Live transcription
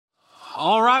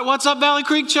All right, what's up, Valley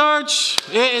Creek Church?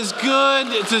 It is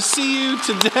good to see you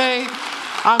today.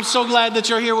 I'm so glad that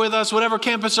you're here with us, whatever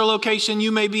campus or location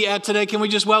you may be at today. Can we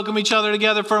just welcome each other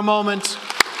together for a moment?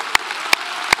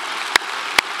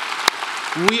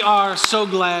 We are so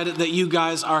glad that you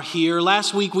guys are here.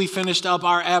 Last week we finished up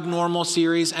our Abnormal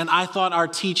series, and I thought our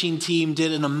teaching team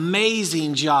did an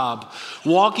amazing job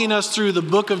walking us through the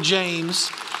book of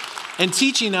James and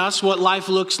teaching us what life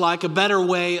looks like, a better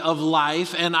way of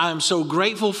life. And I'm so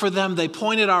grateful for them. They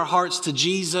pointed our hearts to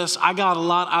Jesus. I got a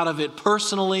lot out of it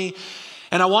personally.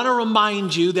 And I want to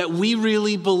remind you that we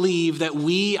really believe that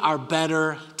we are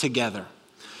better together.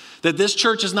 That this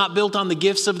church is not built on the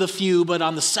gifts of the few, but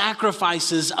on the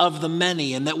sacrifices of the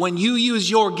many. And that when you use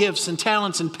your gifts and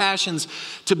talents and passions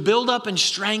to build up and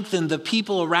strengthen the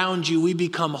people around you, we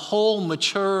become whole,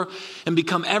 mature, and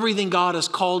become everything God has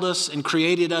called us and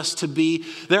created us to be.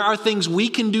 There are things we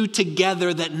can do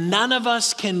together that none of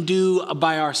us can do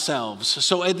by ourselves.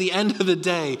 So at the end of the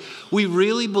day, we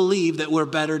really believe that we're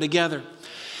better together.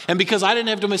 And because I didn't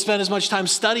have to spend as much time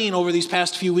studying over these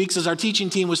past few weeks as our teaching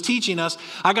team was teaching us,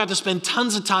 I got to spend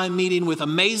tons of time meeting with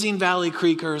amazing Valley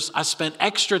Creekers. I spent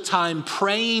extra time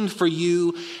praying for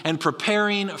you and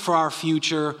preparing for our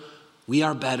future. We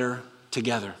are better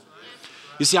together.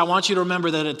 You see, I want you to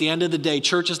remember that at the end of the day,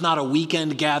 church is not a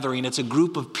weekend gathering. It's a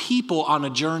group of people on a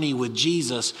journey with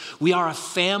Jesus. We are a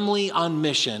family on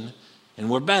mission, and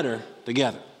we're better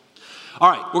together.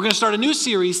 All right, we're going to start a new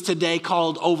series today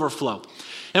called Overflow.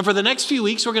 And for the next few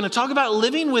weeks, we're going to talk about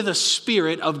living with a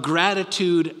spirit of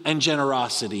gratitude and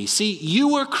generosity. See, you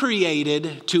were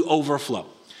created to overflow.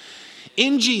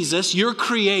 In Jesus, you're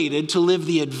created to live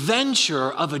the adventure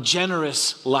of a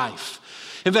generous life.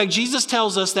 In fact, Jesus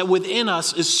tells us that within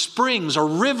us is springs or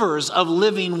rivers of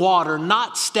living water,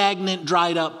 not stagnant,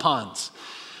 dried up ponds.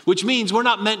 Which means we're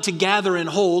not meant to gather and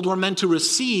hold, we're meant to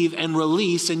receive and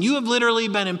release. And you have literally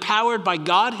been empowered by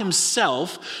God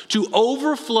himself to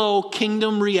overflow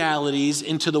kingdom realities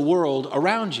into the world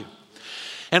around you.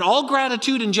 And all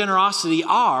gratitude and generosity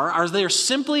are they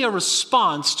simply a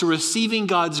response to receiving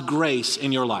God's grace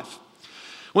in your life.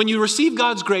 When you receive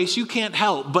God's grace, you can't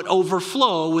help but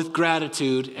overflow with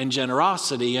gratitude and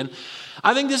generosity. And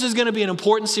I think this is going to be an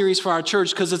important series for our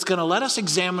church because it's going to let us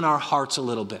examine our hearts a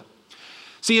little bit.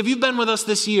 See, if you've been with us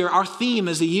this year, our theme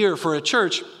as a year for a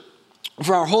church,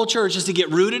 for our whole church, is to get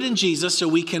rooted in Jesus so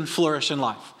we can flourish in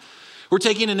life. We're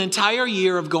taking an entire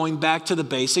year of going back to the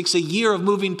basics, a year of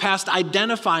moving past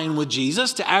identifying with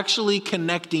Jesus to actually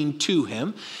connecting to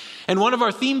him. And one of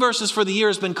our theme verses for the year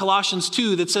has been Colossians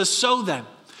 2 that says, "So then,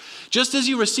 just as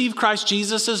you receive Christ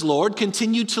Jesus as Lord,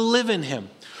 continue to live in him,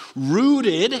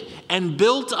 rooted and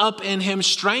built up in him,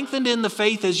 strengthened in the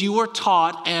faith as you were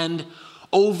taught, and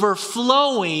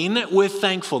overflowing with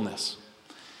thankfulness."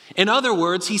 In other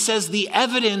words, he says the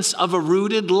evidence of a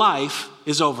rooted life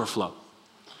is overflow.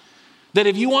 That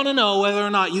if you want to know whether or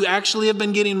not you actually have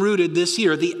been getting rooted this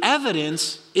year, the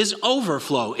evidence is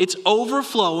overflow. It's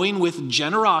overflowing with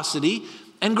generosity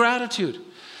and gratitude.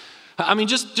 I mean,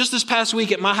 just this past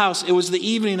week at my house, it was the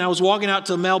evening, I was walking out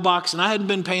to the mailbox, and I hadn't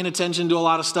been paying attention to a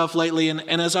lot of stuff lately,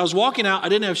 and as I was walking out, I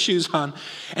didn't have shoes on,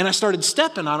 and I started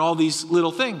stepping on all these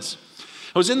little things.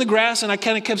 I was in the grass and I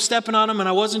kind of kept stepping on them and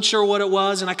I wasn't sure what it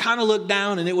was. And I kind of looked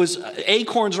down and it was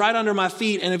acorns right under my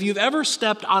feet. And if you've ever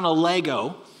stepped on a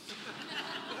Lego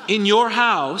in your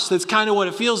house, that's kind of what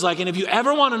it feels like. And if you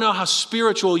ever want to know how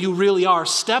spiritual you really are,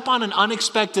 step on an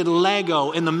unexpected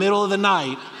Lego in the middle of the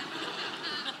night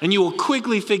and you will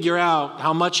quickly figure out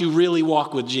how much you really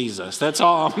walk with Jesus. That's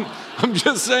all I'm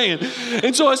just saying.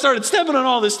 And so I started stepping on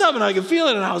all this stuff and I could feel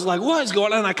it. And I was like, what is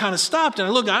going on? And I kind of stopped and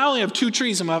I looked. I only have 2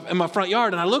 trees in my front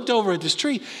yard. And I looked over at this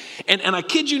tree. And I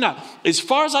kid you not, as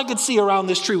far as I could see around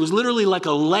this tree was literally like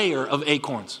a layer of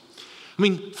acorns. I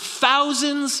mean,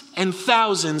 thousands and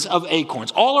thousands of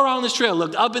acorns all around this tree. I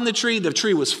looked up in the tree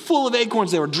was full of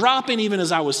acorns. They were dropping even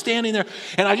as I was standing there.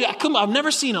 And I've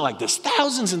never seen it like this,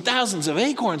 thousands and thousands of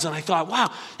acorns. And I thought, wow,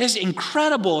 this is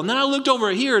incredible. And then I looked over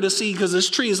here to see, because this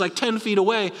tree is like 10 feet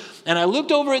away. And I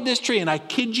looked over at this tree and I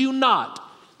kid you not,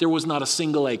 there was not a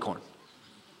single acorn.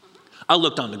 I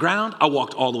looked on the ground. I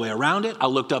walked all the way around it. I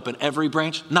looked up at every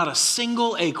branch, not a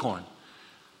single acorn.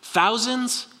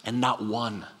 Thousands and not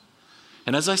one.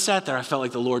 And as I sat there, I felt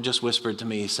like the Lord just whispered to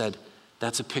me, he said,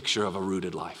 that's a picture of a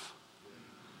rooted life.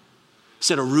 He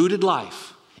said a rooted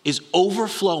life is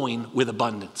overflowing with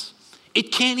abundance.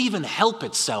 It can't even help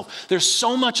itself. There's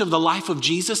so much of the life of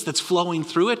Jesus that's flowing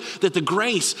through it that the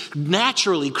grace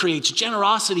naturally creates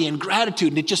generosity and gratitude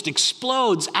and it just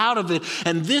explodes out of it.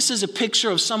 And this is a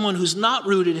picture of someone who's not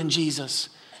rooted in Jesus,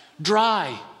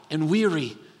 dry and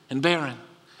weary and barren.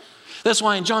 That's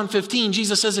why in John 15,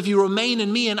 Jesus says, if you remain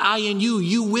in me and I in you,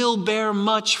 you will bear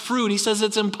much fruit. He says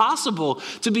it's impossible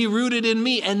to be rooted in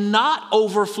me and not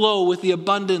overflow with the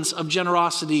abundance of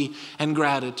generosity and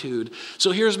gratitude.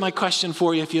 So here's my question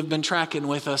for you if you've been tracking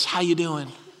with us. How you doing?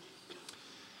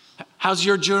 How's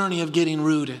your journey of getting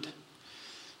rooted?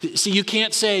 See, you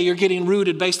can't say you're getting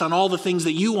rooted based on all the things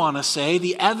that you want to say.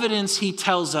 The evidence he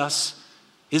tells us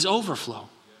is overflow.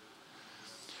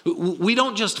 We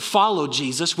don't just follow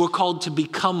Jesus, we're called to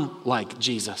become like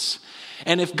Jesus.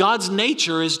 And if God's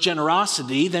nature is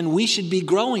generosity, then we should be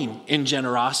growing in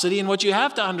generosity. And what you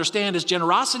have to understand is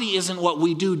generosity isn't what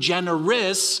we do.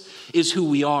 Generous is who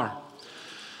we are.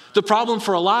 The problem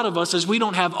for a lot of us is we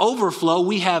don't have overflow,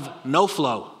 we have no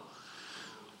flow.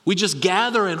 We just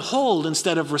gather and hold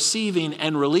instead of receiving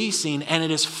and releasing. And it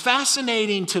is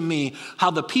fascinating to me how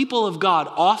the people of God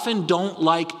often don't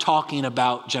like talking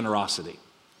about generosity.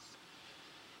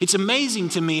 It's amazing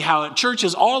to me how at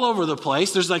churches all over the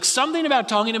place, there's like something about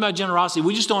talking about generosity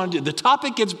we just don't want to do. The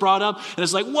topic gets brought up and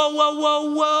it's like,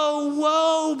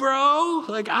 whoa, bro.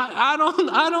 Like, I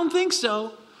don't think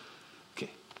so.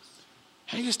 Okay.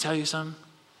 Can I just tell you something?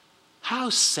 How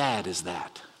sad is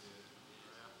that?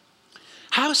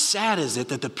 How sad is it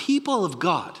that the people of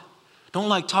God don't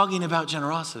like talking about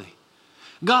generosity?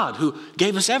 God, who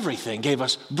gave us everything, gave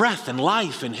us breath and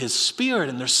life and his spirit,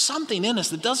 and there's something in us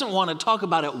that doesn't want to talk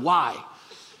about it. Why?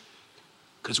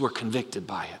 Because we're convicted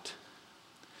by it.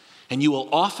 And you will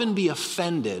often be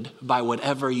offended by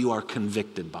whatever you are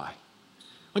convicted by.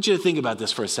 I want you to think about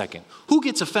this for a second. Who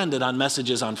gets offended on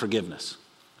messages on forgiveness?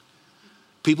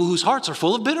 People whose hearts are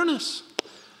full of bitterness.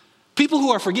 People who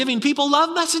are forgiving people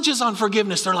love messages on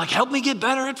forgiveness. They're like, help me get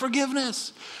better at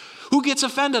forgiveness. Who gets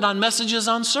offended on messages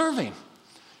on serving?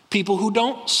 People who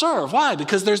don't serve. Why?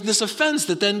 Because there's this offense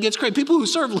that then gets created. People who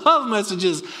serve love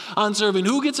messages on serving.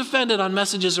 Who gets offended on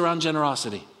messages around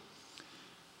generosity?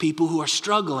 People who are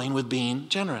struggling with being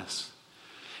generous.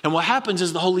 And what happens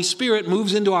is the Holy Spirit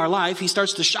moves into our life. He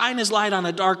starts to shine his light on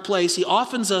a dark place. He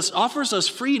offers us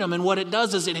freedom. And what it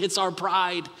does is it hits our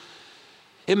pride.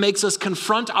 It makes us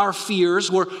confront our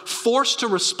fears. We're forced to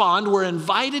respond. We're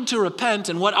invited to repent.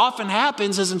 And what often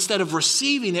happens is instead of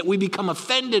receiving it, we become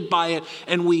offended by it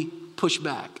and we push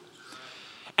back.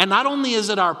 And not only is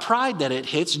it our pride that it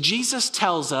hits, Jesus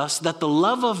tells us that the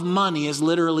love of money is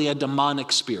literally a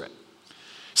demonic spirit.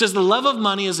 He says the love of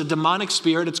money is a demonic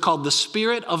spirit. It's called the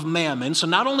spirit of mammon. So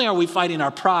not only are we fighting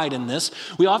our pride in this,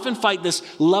 we often fight this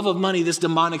love of money, this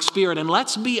demonic spirit. And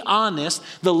let's be honest,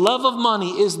 the love of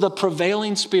money is the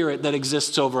prevailing spirit that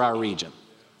exists over our region.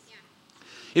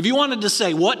 If you wanted to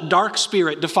say what dark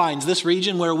spirit defines this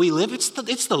region where we live, it's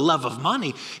the love of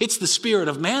money. It's the spirit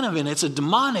of mammon. It's a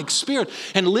demonic spirit.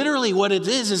 And literally what it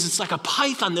is it's like a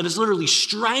python that is literally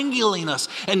strangling us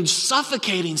and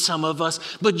suffocating some of us.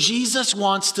 But Jesus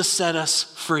wants to set us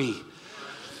free.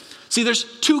 See, there's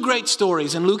two great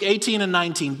stories in Luke 18 and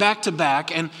 19, back to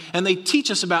back, and they teach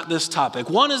us about this topic.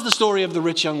 One is the story of the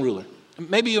rich young ruler.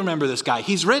 Maybe you remember this guy.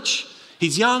 He's rich,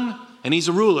 he's young, and he's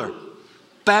a ruler.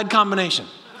 Bad combination.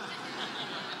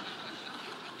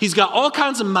 He's got all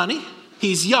kinds of money.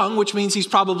 He's young, which means he's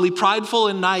probably prideful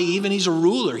and naive, and he's a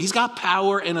ruler. He's got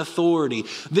power and authority.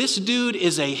 This dude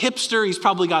is a hipster. He's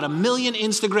probably got 1 million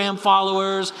Instagram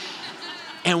followers.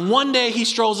 And one day he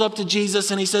strolls up to Jesus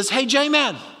and he says, hey,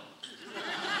 J-Man.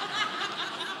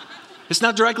 It's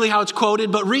not directly how it's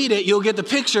quoted, but read it. You'll get the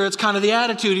picture. It's kind of the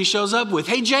attitude he shows up with.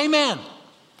 Hey, J-Man,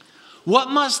 what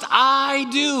must I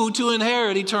do to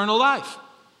inherit eternal life?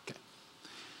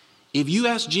 If you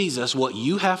ask Jesus what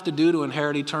you have to do to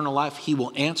inherit eternal life, he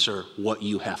will answer what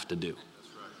you have to do.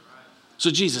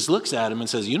 So Jesus looks at him and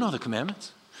says, you know the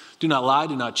commandments. Do not lie,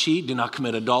 do not cheat, do not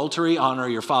commit adultery, honor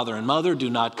your father and mother, do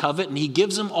not covet. And he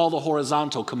gives him all the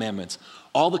horizontal commandments,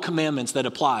 all the commandments that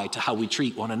apply to how we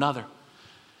treat one another.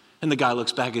 And the guy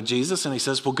looks back at Jesus and he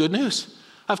says, well, good news.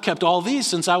 I've kept all these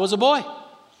since I was a boy.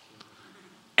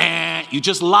 And you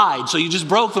just lied, so you just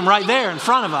broke them right there in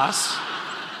front of us.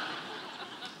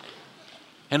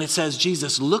 And it says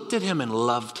Jesus looked at him and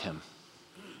loved him.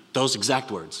 Those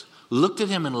exact words. Looked at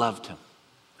him and loved him.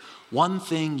 One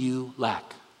thing you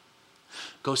lack.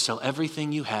 Go sell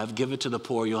everything you have, give it to the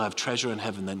poor, you'll have treasure in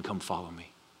heaven, then come follow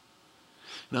me.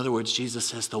 In other words, Jesus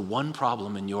says the one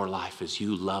problem in your life is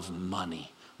you love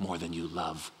money more than you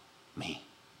love me.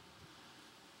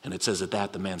 And it says at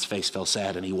that the man's face fell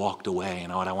sad and he walked away.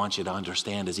 And what I want you to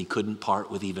understand is he couldn't part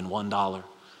with even $1.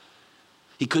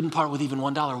 He couldn't part with even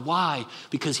 $1. Why?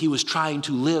 Because he was trying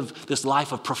to live this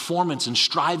life of performance and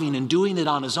striving and doing it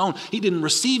on his own. He didn't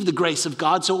receive the grace of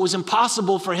God, so it was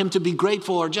impossible for him to be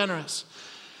grateful or generous.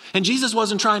 And Jesus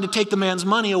wasn't trying to take the man's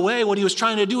money away. What he was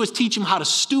trying to do is teach him how to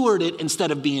steward it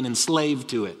instead of being enslaved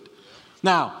to it.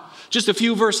 Now, just a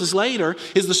few verses later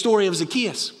is the story of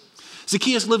Zacchaeus.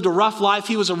 Zacchaeus lived a rough life.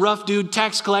 He was a rough dude,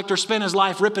 tax collector, spent his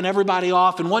life ripping everybody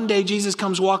off. And one day Jesus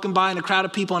comes walking by in a crowd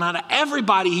of people, and out of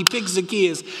everybody, he picks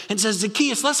Zacchaeus and says,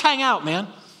 Zacchaeus, let's hang out, man.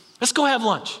 Let's go have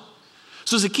lunch.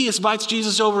 So Zacchaeus invites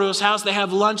Jesus over to his house. They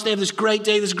have lunch. They have this great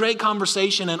day, this great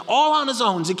conversation. And all on his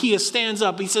own, Zacchaeus stands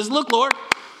up. He says, look, Lord.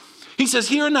 He says,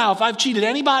 here and now, if I've cheated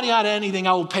anybody out of anything,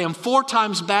 I will pay him 4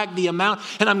 times back the amount,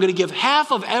 and I'm going to give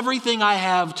half of everything I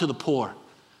have to the poor.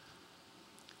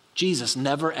 Jesus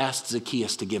never asked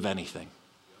Zacchaeus to give anything.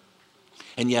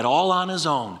 And yet all on his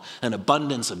own, an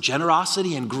abundance of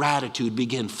generosity and gratitude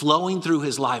began flowing through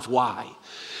his life. Why?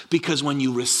 Because when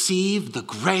you receive the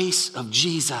grace of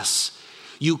Jesus,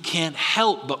 you can't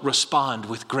help but respond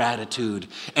with gratitude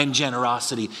and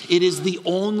generosity. It is the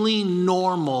only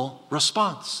normal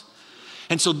response.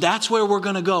 And so that's where we're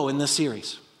going to go in this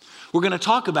series. We're going to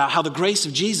talk about how the grace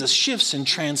of Jesus shifts and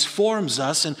transforms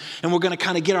us, and we're going to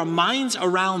kind of get our minds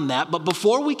around that. But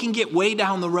before we can get way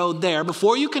down the road there,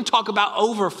 before you can talk about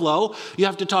overflow, you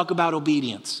have to talk about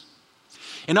obedience.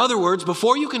 In other words,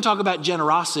 before you can talk about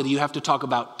generosity, you have to talk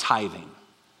about tithing.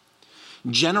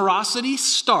 Generosity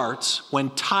starts when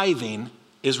tithing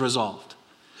is resolved.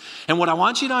 And what I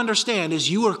want you to understand is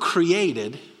you are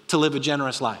created to live a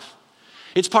generous life.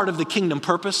 It's part of the kingdom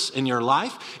purpose in your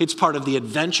life. It's part of the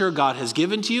adventure God has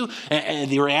given to you. And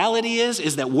the reality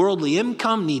is that worldly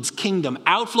income needs kingdom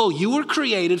outflow. You were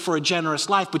created for a generous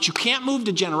life, but you can't move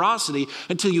to generosity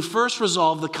until you first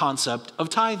resolve the concept of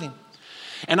tithing.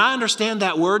 And I understand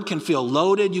that word can feel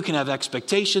loaded. You can have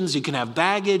expectations. You can have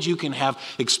baggage. You can have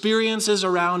experiences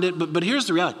around it. But here's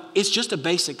the reality. It's just a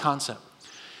basic concept.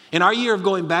 In our year of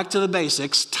going back to the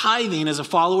basics, tithing as a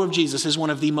follower of Jesus is one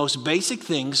of the most basic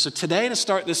things. So today, to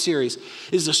start this series,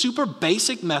 is a super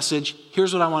basic message.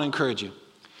 Here's what I want to encourage you.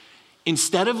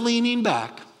 Instead of leaning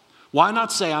back, why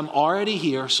not say, I'm already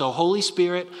here, so Holy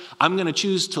Spirit, I'm going to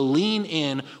choose to lean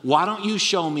in. Why don't you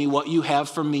show me what you have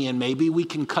for me, and maybe we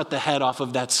can cut the head off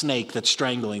of that snake that's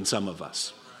strangling some of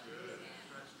us.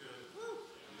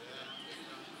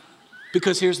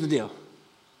 Because here's the deal.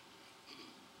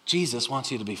 Jesus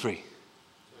wants you to be free.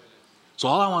 So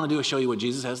all I want to do is show you what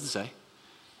Jesus has to say.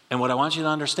 And what I want you to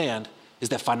understand is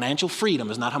that financial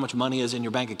freedom is not how much money is in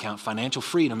your bank account. Financial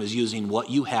freedom is using what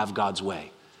you have God's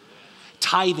way.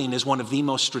 Tithing is one of the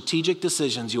most strategic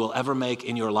decisions you will ever make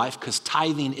in your life, because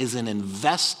tithing is an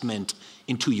investment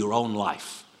into your own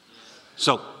life.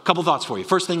 So a couple thoughts for you.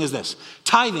 First thing is this.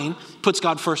 Tithing puts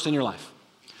God first in your life.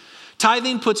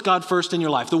 Tithing puts God first in your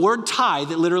life. The word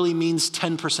tithe, it literally means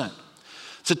 10%.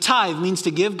 So tithe means to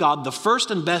give God the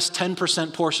first and best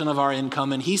 10% portion of our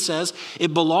income. And he says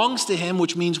it belongs to him,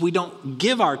 which means we don't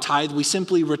give our tithe, we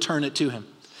simply return it to him.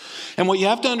 And what you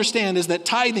have to understand is that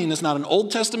tithing is not an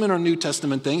Old Testament or New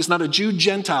Testament thing. It's not a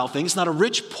Jew-Gentile thing. It's not a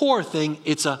rich-poor thing.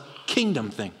 It's a kingdom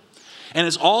thing. And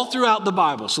it's all throughout the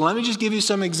Bible. So let me just give you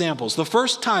some examples. The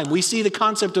first time we see the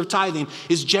concept of tithing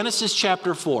is Genesis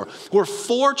chapter 4. We're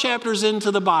 4 chapters into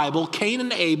the Bible, Cain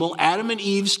and Abel, Adam and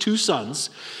Eve's 2 sons.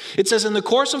 It says, in the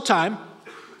course of time,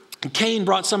 Cain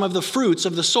brought some of the fruits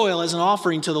of the soil as an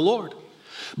offering to the Lord.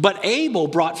 But Abel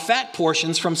brought fat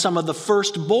portions from some of the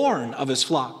firstborn of his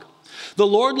flock. The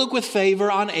Lord looked with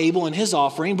favor on Abel and his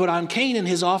offering, but on Cain and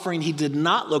his offering he did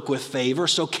not look with favor.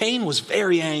 So Cain was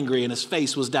very angry and his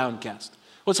face was downcast.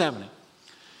 What's happening?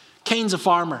 Cain's a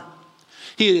farmer.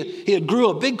 He had grew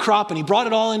a big crop and he brought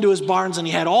it all into his barns and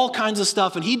he had all kinds of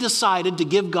stuff, and he decided to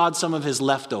give God some of his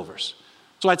leftovers.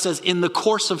 So it says in the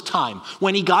course of time,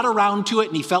 when he got around to it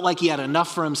and he felt like he had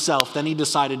enough for himself, then he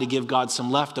decided to give God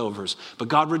some leftovers. But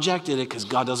God rejected it because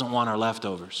God doesn't want our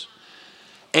leftovers.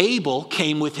 Abel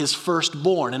came with his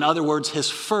firstborn, in other words, his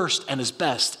first and his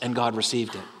best, and God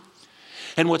received it.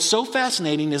 And what's so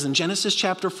fascinating is in Genesis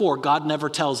chapter 4, God never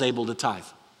tells Abel to tithe.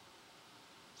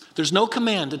 There's no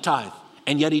command to tithe,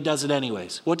 and yet he does it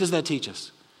anyways. What does that teach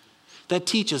us? That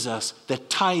teaches us that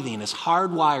tithing is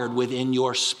hardwired within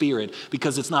your spirit,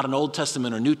 because it's not an Old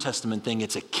Testament or New Testament thing,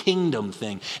 it's a kingdom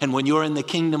thing. And when you're in the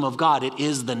kingdom of God, it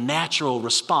is the natural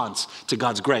response to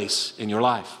God's grace in your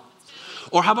life.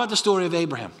 Or how about the story of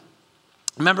Abraham?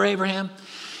 Remember Abraham?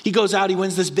 He goes out, he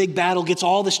wins this big battle, gets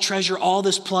all this treasure, all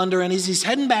this plunder, and as he's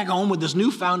heading back home with this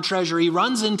newfound treasure, he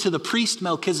runs into the priest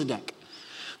Melchizedek.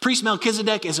 Priest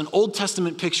Melchizedek is an Old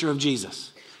Testament picture of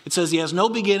Jesus. It says he has no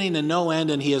beginning and no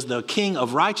end, and he is the king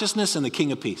of righteousness and the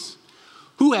king of peace.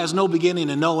 Who has no beginning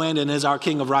and no end and is our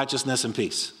king of righteousness and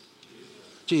peace?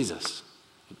 Jesus.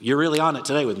 You're really on it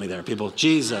today with me there, people.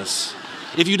 Jesus.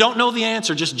 If you don't know the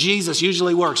answer, just Jesus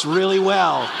usually works really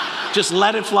well. Just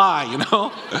let it fly, you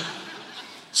know?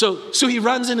 So he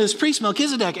runs into his priest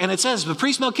Melchizedek, and it says the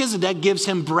priest Melchizedek gives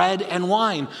him bread and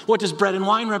wine. What does bread and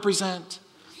wine represent?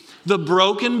 The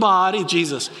broken body of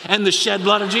Jesus and the shed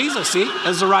blood of Jesus. See,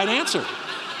 that's the right answer.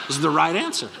 This is the right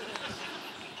answer.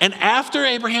 And after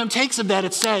Abraham takes of that,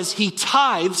 it says he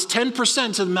tithes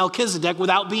 10% to Melchizedek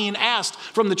without being asked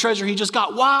from the treasure he just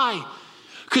got. Why?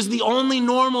 Because the only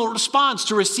normal response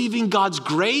to receiving God's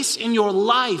grace in your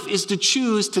life is to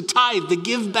choose to tithe, to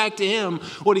give back to him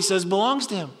what he says belongs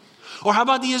to him. Or how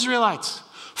about the Israelites?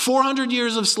 400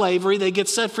 years of slavery, they get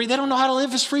set free. They don't know how to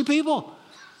live as free people.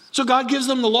 So God gives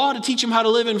them the law to teach them how to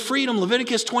live in freedom.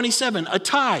 Leviticus 27, a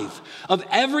tithe of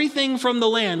everything from the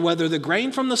land, whether the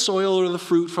grain from the soil or the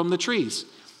fruit from the trees.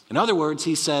 In other words,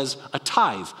 he says a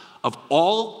tithe of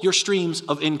all your streams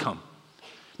of income.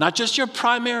 Not just your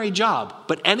primary job,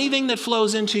 but anything that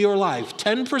flows into your life.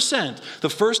 10%, the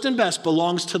first and best,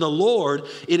 belongs to the Lord.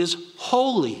 It is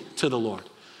holy to the Lord.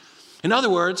 In other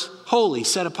words, holy,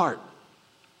 set apart.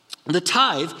 The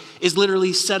tithe is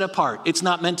literally set apart. It's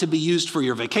not meant to be used for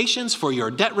your vacations, for your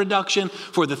debt reduction,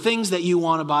 for the things that you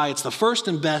want to buy. It's the first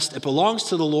and best. It belongs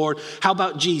to the Lord. How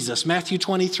about Jesus? Matthew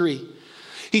 23.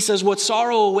 He says, "What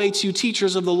sorrow awaits you,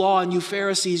 teachers of the law, and you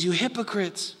Pharisees, you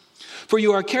hypocrites! For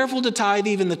you are careful to tithe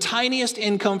even the tiniest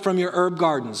income from your herb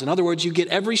gardens." In other words, you get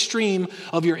every stream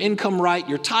of your income right,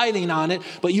 you're tithing on it,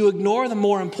 but you ignore the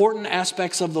more important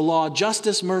aspects of the law: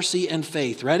 justice, mercy, and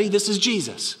faith. Ready? This is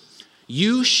Jesus.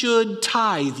 You should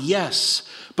tithe, yes,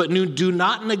 but do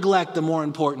not neglect the more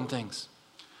important things.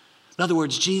 In other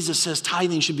words, Jesus says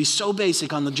tithing should be so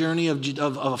basic on the journey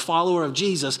of a follower of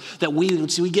Jesus that we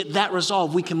get that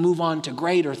resolved, we can move on to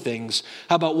greater things.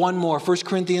 How about one more? 1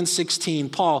 Corinthians 16,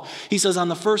 Paul, he says, on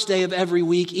the first day of every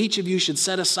week, each of you should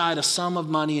set aside a sum of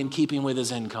money in keeping with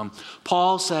his income.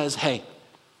 Paul says, hey,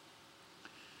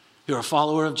 you're a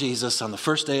follower of Jesus. On the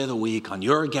first day of the week, on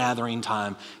your gathering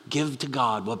time, give to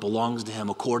God what belongs to him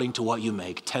according to what you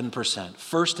make, 10%.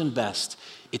 First and best,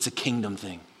 it's a kingdom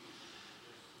thing.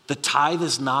 The tithe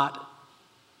is not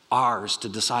ours to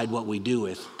decide what we do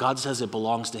with. God says it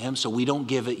belongs to him, so we don't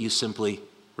give it, you simply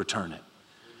return it.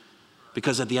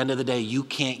 Because at the end of the day, you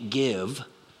can't give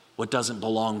what doesn't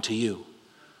belong to you.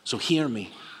 So hear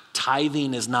me,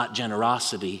 tithing is not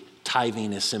generosity,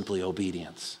 tithing is simply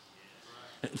obedience.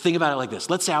 Think about it like this.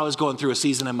 Let's say I was going through a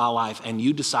season in my life and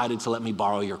you decided to let me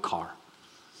borrow your car.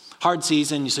 Hard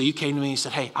season, so you came to me and you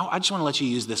said, hey, I just want to let you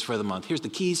use this for the month. Here's the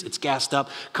keys, it's gassed up,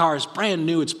 car is brand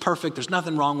new, it's perfect, there's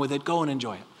nothing wrong with it, go and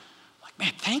enjoy it. I'm like,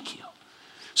 man, thank you.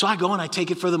 So I go and I take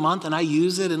it for the month and I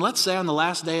use it, and let's say on the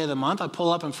last day of the month, I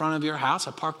pull up in front of your house,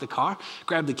 I park the car,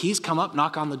 grab the keys, come up,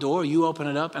 knock on the door, you open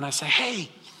it up, and I say, hey,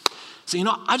 so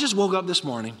I just woke up this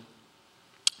morning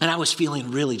and I was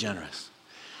feeling really generous.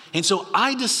 And so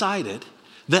I decided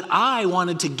that I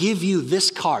wanted to give you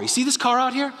this car. You see this car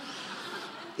out here?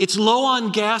 It's low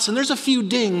on gas, and there's a few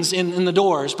dings in the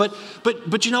doors. But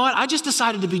you know what? I just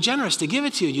decided to be generous to give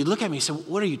it to you. You'd look at me and say,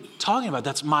 what are you talking about?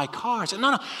 That's my car. I said,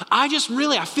 no,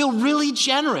 I feel really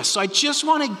generous. So I just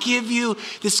want to give you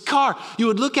this car. You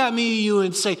would look at me, you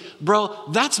would say, bro,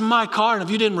 that's my car. And if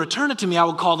you didn't return it to me, I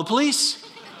would call the police.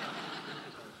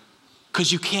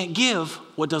 Because you can't give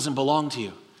what doesn't belong to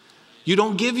you. You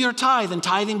don't give your tithe, and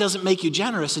tithing doesn't make you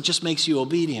generous. It just makes you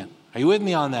obedient. Are you with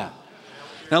me on that?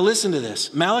 Now listen to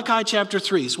this. Malachi chapter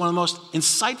 3 is one of the most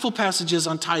insightful passages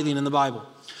on tithing in the Bible.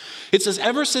 It says,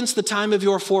 ever since the time of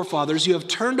your forefathers, you have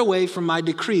turned away from my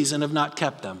decrees and have not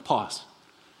kept them. Pause.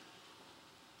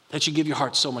 That should give your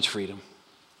heart so much freedom.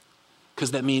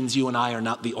 Because that means you and I are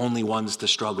not the only ones to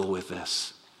struggle with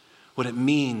this. What it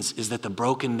means is that the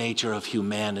broken nature of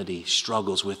humanity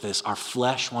struggles with this. Our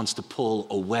flesh wants to pull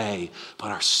away,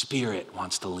 but our spirit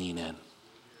wants to lean in.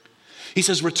 He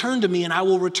says, return to me and I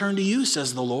will return to you,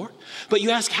 says the Lord. But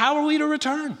you ask, how are we to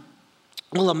return?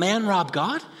 Will a man rob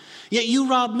God? Yet you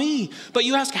rob me. But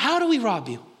you ask, how do we rob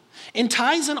you? In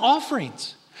tithes and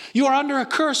offerings. You are under a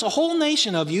curse, a whole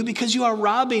nation of you, because you are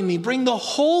robbing me. Bring the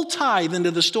whole tithe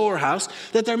into the storehouse,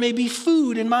 that there may be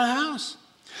food in my house.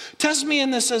 Test me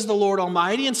in this, says the Lord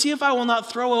Almighty, and see if I will not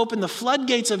throw open the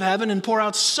floodgates of heaven and pour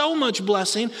out so much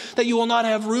blessing that you will not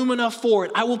have room enough for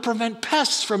it. I will prevent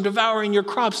pests from devouring your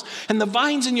crops, and the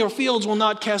vines in your fields will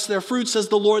not cast their fruit, says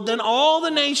the Lord. Then all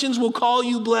the nations will call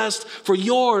you blessed, for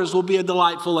yours will be a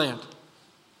delightful land.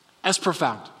 That's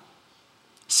profound.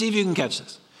 See if you can catch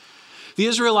this. The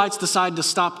Israelites decide to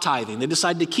stop tithing. They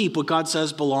decide to keep what God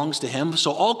says belongs to him.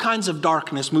 So all kinds of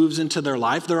darkness moves into their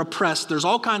life. They're oppressed. There's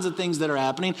all kinds of things that are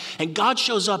happening. And God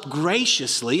shows up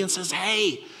graciously and says,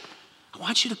 hey, I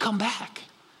want you to come back.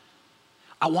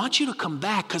 I want you to come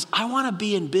back because I want to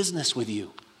be in business with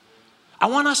you. I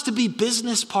want us to be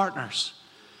business partners.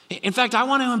 In fact, I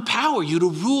want to empower you to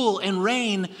rule and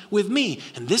reign with me.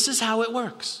 And this is how it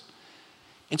works.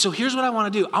 And so here's what I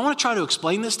want to do. I want to try to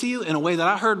explain this to you in a way that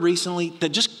I heard recently that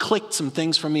just clicked some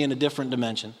things for me in a different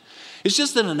dimension. It's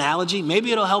just an analogy.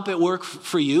 Maybe it'll help it work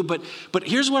for you. But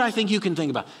here's what I think you can think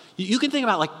about. You can think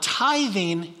about like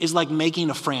tithing is like making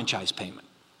a franchise payment.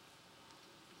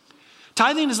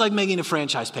 Tithing is like making a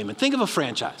franchise payment. Think of a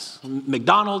franchise.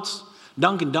 McDonald's,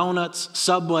 Dunkin' Donuts,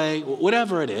 Subway,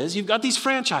 whatever it is. You've got these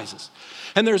franchises.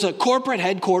 And there's a corporate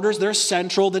headquarters, there's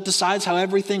central that decides how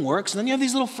everything works. And then you have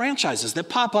these little franchises that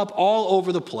pop up all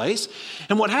over the place.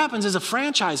 And what happens is a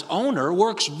franchise owner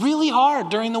works really hard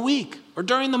during the week or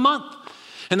during the month.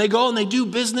 And they go and they do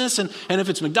business. And if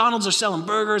it's McDonald's, they're selling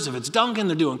burgers. If it's Dunkin',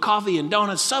 they're doing coffee and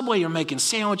donuts. Subway, you're making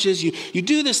sandwiches. You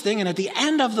do this thing. And at the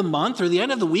end of the month or the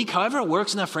end of the week, however it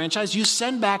works in that franchise, you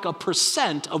send back a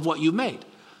 % of what you made.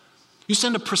 You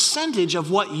send a percentage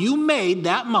of what you made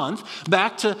that month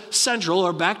back to Central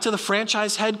or back to the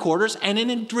franchise headquarters. And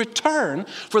in return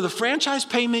for the franchise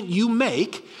payment you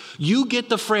make, you get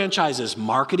the franchise's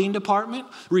marketing department,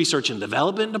 research and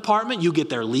development department. You get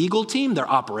their legal team, their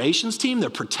operations team, their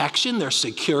protection, their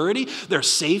security, their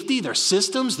safety, their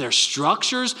systems, their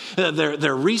structures,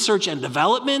 their research and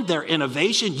development, their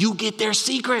innovation. You get their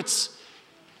secrets.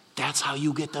 That's how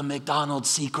you get the McDonald's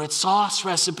secret sauce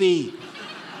recipe.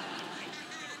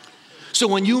 So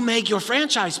when you make your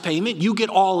franchise payment, you get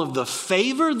all of the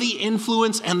favor, the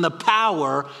influence, and the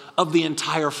power of the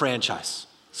entire franchise.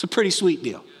 It's a pretty sweet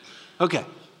deal. Okay,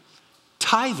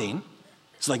 tithing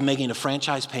is like making a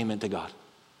franchise payment to God.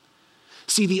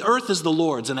 See, the earth is the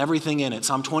Lord's and everything in it.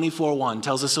 Psalm 24:1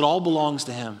 tells us it all belongs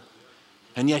to him.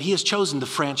 And yet he has chosen to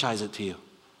franchise it to you.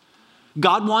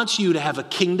 God wants you to have a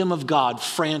kingdom of God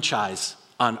franchise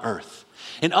on earth.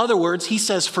 In other words, he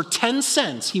says for 10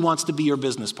 cents, he wants to be your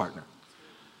business partner.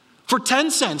 For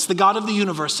 10 cents, the God of the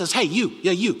universe says, hey,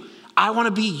 you, I want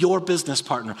to be your business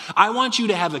partner. I want you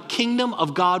to have a kingdom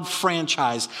of God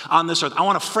franchise on this earth. I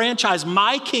want to franchise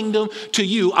my kingdom to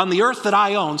you on the earth that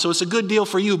I own. So it's a good deal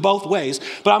for you both ways.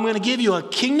 But I'm going to give you a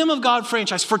kingdom of God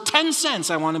franchise. For 10 cents,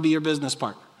 I want to be your business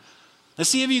partner. Let's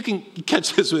see if you can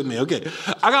catch this with me. Okay,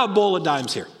 I got a bowl of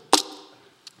dimes here.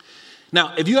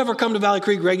 Now, if you ever come to Valley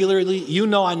Creek regularly, you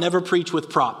know I never preach with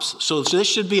props. So this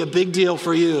should be a big deal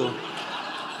for you.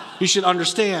 You should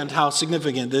understand how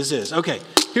significant this is. Okay,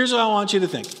 here's what I want you to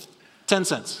think. 10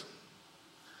 cents.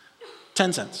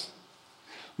 10 cents.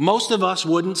 Most of us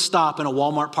wouldn't stop in a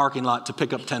Walmart parking lot to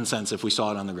pick up 10 cents if we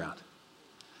saw it on the ground.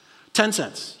 10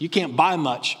 cents. You can't buy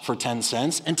much for 10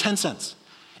 cents. And 10 cents.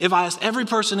 If I asked every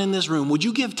person in this room, would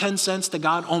you give 10 cents to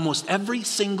God? Almost every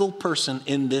single person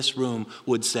in this room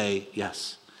would say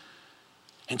yes.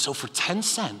 And so for 10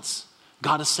 cents,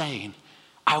 God is saying,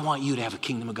 I want you to have a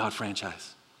Kingdom of God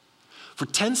franchise. For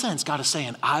 10 cents, God is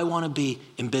saying, I want to be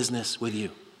in business with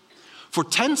you. For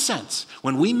 10 cents,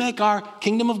 when we make our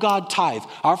Kingdom of God tithe,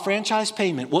 our franchise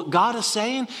payment, what God is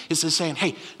saying is he's saying,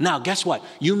 hey, now guess what?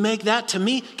 You make that to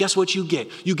me, guess what you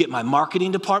get? You get my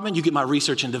marketing department, you get my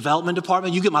research and development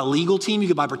department, you get my legal team, you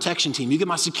get my protection team, you get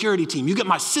my security team, you get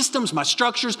my systems, my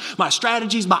structures, my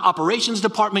strategies, my operations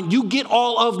department, you get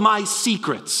all of my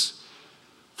secrets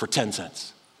for 10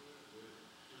 cents.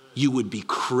 You would be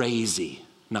crazy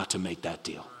not to make that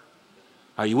deal.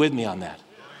 Are you with me on that?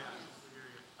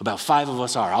 About 5 of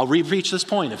us are. I'll re-preach this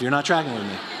point if you're not tracking with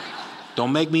me.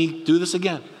 Don't make me do this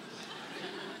again.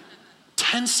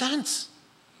 10 cents.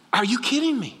 Are you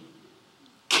kidding me?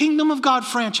 Kingdom of God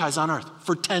franchise on earth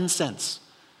for 10 cents.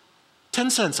 10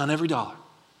 cents on every dollar.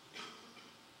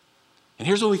 And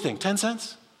here's what we think. 10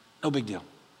 cents? No big deal.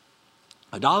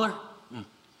 $1?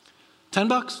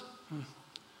 $10?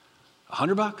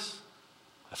 $100?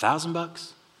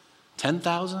 $1,000?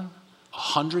 10,000?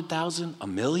 100,000? A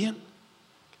million?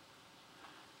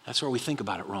 That's where we think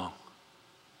about it wrong.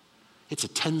 It's a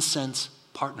 10 cents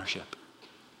partnership.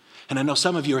 And I know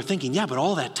some of you are thinking, yeah, but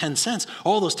all that 10 cents,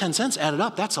 all those 10 cents added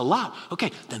up, that's a lot.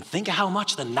 Okay, then think of how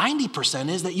much the 90%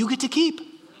 is that you get to keep.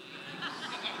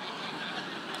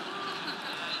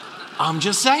 I'm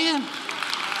just saying.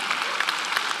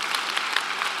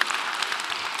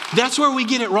 That's where we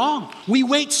get it wrong. We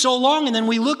wait so long and then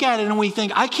we look at it and we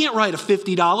think, I can't write a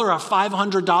 $50 or a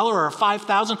 $500 or a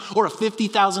 $5,000 or a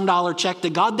 $50,000 check to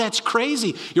God. That's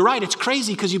crazy. You're right, it's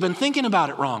crazy because you've been thinking about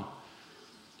it wrong.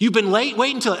 You've been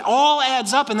waiting until it all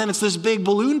adds up and then it's this big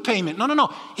balloon payment.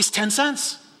 No. It's 10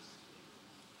 cents.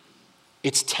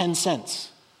 It's 10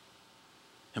 cents.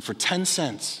 And for 10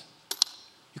 cents,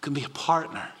 you can be a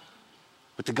partner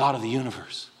with the God of the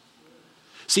universe.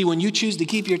 See, when you choose to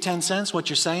keep your 10 cents, what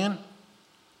you're saying,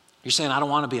 I don't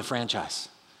want to be a franchise.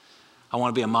 I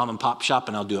want to be a mom and pop shop,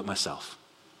 and I'll do it myself.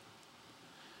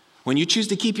 When you choose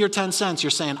to keep your 10 cents, you're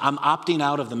saying, I'm opting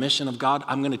out of the mission of God.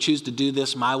 I'm going to choose to do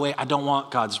this my way. I don't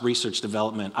want God's research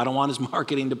development. I don't want his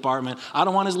marketing department. I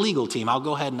don't want his legal team. I'll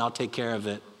go ahead and I'll take care of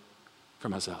it for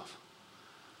myself.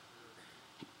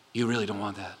 You really don't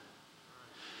want that.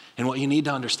 And what you need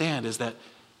to understand is that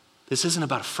this isn't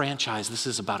about a franchise. This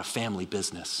is about a family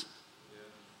business.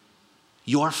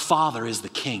 Your father is the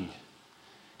king.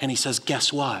 And he says,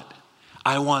 guess what?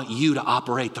 I want you to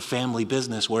operate the family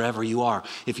business wherever you are.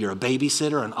 If you're a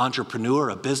babysitter, an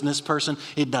entrepreneur, a business person,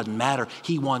 it doesn't matter.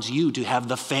 He wants you to have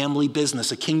the family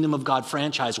business, a Kingdom of God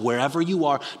franchise, wherever you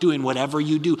are, doing whatever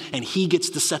you do. And he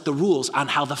gets to set the rules on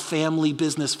how the family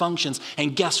business functions.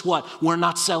 And guess what? We're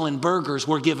not selling burgers.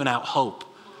 We're giving out hope.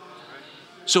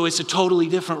 So it's a totally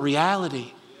different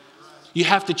reality. You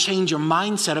have to change your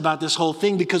mindset about this whole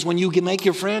thing, because when you make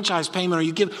your franchise payment or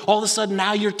you give, all of a sudden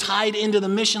now you're tied into the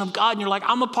mission of God and you're like,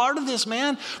 I'm a part of this,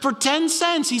 man. For 10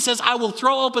 cents, he says, I will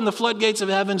throw open the floodgates of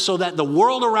heaven so that the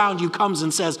world around you comes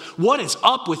and says, what is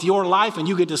up with your life? And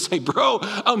you get to say, bro,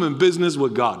 I'm in business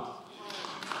with God.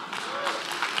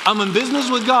 I'm in business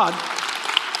with God,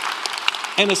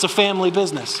 and it's a family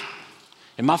business.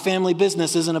 And my family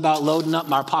business isn't about loading up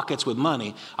my pockets with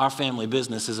money. Our family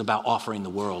business is about offering the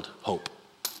world hope.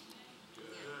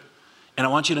 And I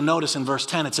want you to notice in verse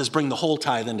 10, it says, bring the whole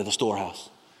tithe into the storehouse.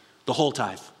 The whole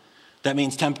tithe. That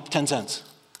means 10 cents.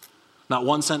 Not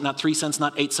 1 cent, not 3 cents,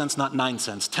 not 8 cents, not 9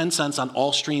 cents. 10 cents on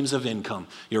all streams of income.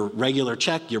 Your regular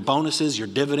check, your bonuses, your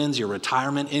dividends, your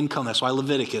retirement income. That's why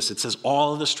Leviticus, it says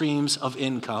all of the streams of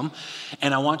income.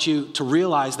 And I want you to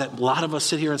realize that a lot of us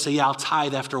sit here and say, yeah, I'll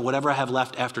tithe after whatever I have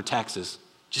left after taxes.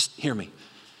 Just hear me.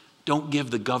 Don't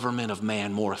give the government of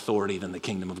man more authority than the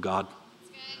kingdom of God.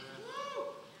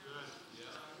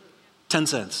 10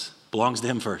 cents belongs to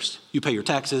him first. You pay your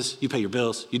taxes, you pay your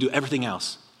bills, you do everything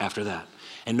else after that.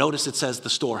 And notice it says the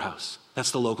storehouse.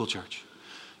 That's the local church.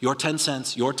 Your 10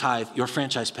 cents, your tithe, your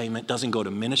franchise payment doesn't go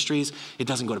to ministries. It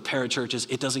doesn't go to parachurches.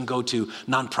 It doesn't go to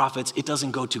nonprofits. It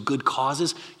doesn't go to good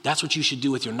causes. That's what you should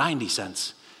do with your 90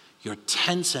 cents. Your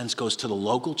 10 cents goes to the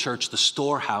local church, the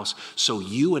storehouse, so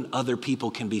you and other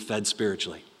people can be fed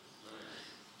spiritually.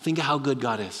 Think of how good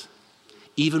God is.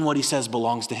 Even what he says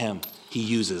belongs to him, he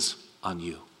uses on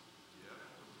you.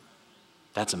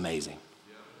 That's amazing.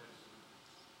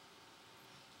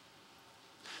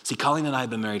 See, Colleen and I have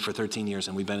been married for 13 years,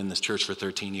 and we've been in this church for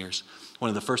 13 years. One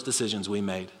of the first decisions we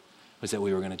made was that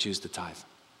we were going to choose to tithe.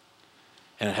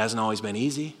 And it hasn't always been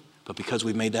easy, but because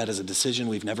we've made that as a decision,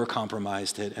 we've never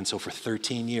compromised it. And so for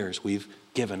 13 years, we've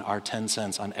given our 10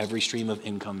 cents on every stream of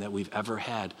income that we've ever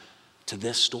had to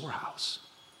this storehouse.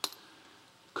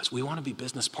 Because we want to be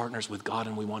business partners with God,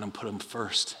 and we want to put him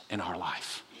first in our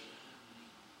life.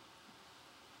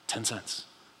 10 cents.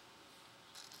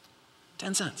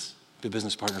 10 cents. Be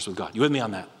business partners with God. You with me on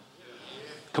that?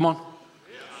 Come on.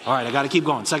 All right, I got to keep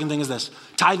going. Second thing is this.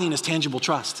 Tithing is tangible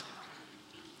trust.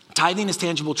 Tithing is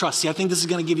tangible trust. See, I think this is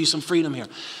going to give you some freedom here.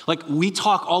 Like, we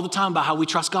talk all the time about how we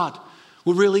trust God.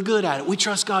 We're really good at it. We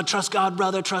trust God,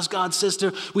 brother, trust God,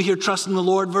 sister. We hear trust in the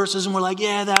Lord verses, and we're like,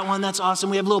 yeah, that one, that's awesome.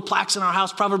 We have little plaques in our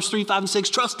house, Proverbs 3, 5, and 6.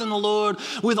 Trust in the Lord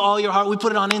with all your heart. We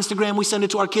put it on Instagram. We send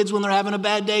it to our kids when they're having a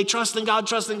bad day. Trust in God,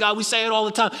 trust in God. We say it all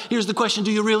the time. Here's the question.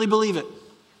 Do you really believe it?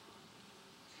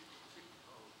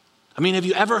 I mean, have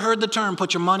you ever heard the term,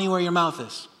 put your money where your mouth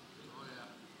is?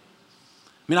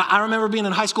 I mean, I remember being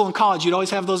in high school and college, you'd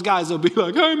always have those guys that would be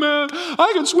like, hey man,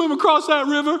 I can swim across that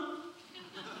river.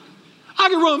 I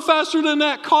can run faster than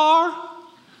that car.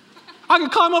 I can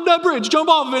climb up that bridge, jump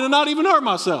off of it, and not even hurt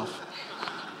myself.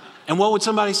 And what would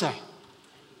somebody say?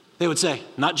 They would say,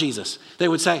 not Jesus. They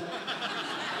would say,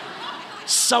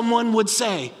 someone would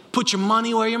say, put your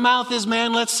money where your mouth is,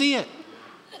 man, let's see it.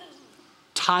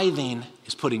 Tithing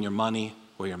is putting your money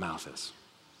where your mouth is.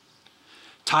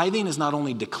 Tithing is not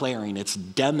only declaring, it's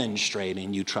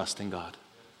demonstrating you trust in God.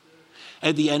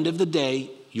 At the end of the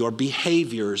day, your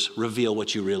behaviors reveal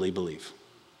what you really believe.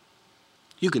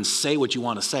 You can say what you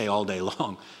want to say all day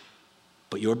long,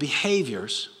 but your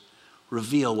behaviors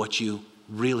reveal what you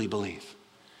really believe.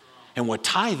 And what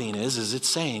tithing is it's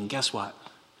saying, guess what?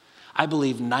 I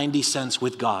believe 90 cents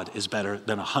with God is better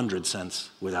than 100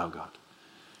 cents without God.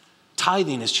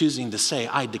 Tithing is choosing to say,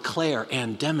 I declare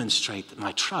and demonstrate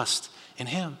my trust in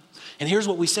him. And here's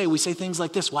what we say. We say things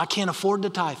like this. Well, I can't afford to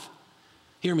tithe.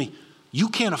 Hear me. You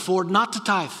can't afford not to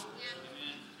tithe.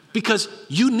 Because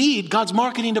you need God's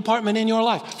marketing department in your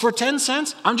life. For 10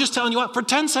 cents, I'm just telling you what, for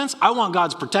 10 cents, I want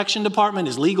God's protection department,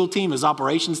 his legal team, his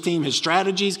operations team, his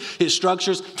strategies, his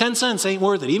structures. 10 cents ain't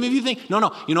worth it. Even if you think,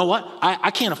 no, you know what?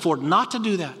 I can't afford not to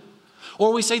do that.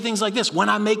 Or we say things like this, when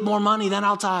I make more money, then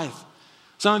I'll tithe.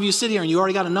 Some of you sit here and you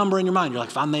already got a number in your mind. You're like,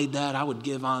 if I made that, I would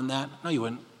give on that. No, you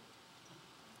wouldn't.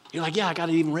 You're like, yeah, I got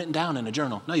it even written down in a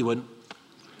journal. No, you wouldn't.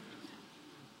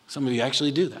 Some of you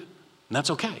actually do that, and that's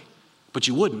okay. But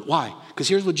you wouldn't. Why? Because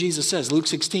here's what Jesus says, Luke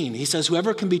 16. He says,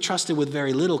 whoever can be trusted with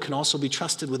very little can also be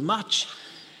trusted with much.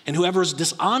 And whoever is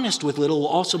dishonest with little will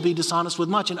also be dishonest with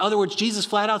much. In other words, Jesus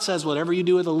flat out says, whatever you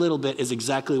do with a little bit is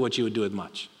exactly what you would do with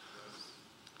much.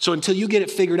 So until you get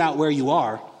it figured out where you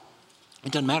are,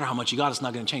 it doesn't matter how much you got, it's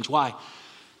not going to change. Why?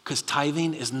 Because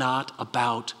tithing is not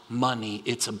about money,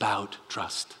 it's about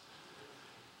trust.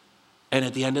 And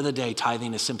at the end of the day,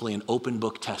 tithing is simply an open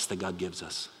book test that God gives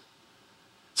us.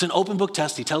 It's an open book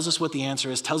test. He tells us what the answer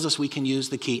is, tells us we can use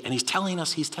the key, and he's telling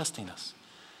us he's testing us.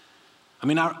 I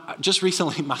mean, just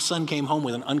recently, my son came home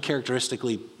with an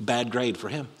uncharacteristically bad grade for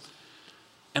him.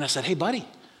 And I said, hey, buddy.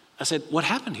 I said, what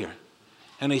happened here?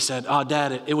 And he said, oh,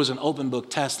 Dad, it was an open book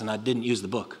test, and I didn't use the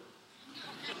book.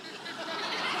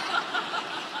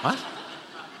 What?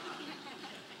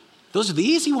 Those are the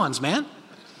easy ones, man.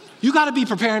 You got to be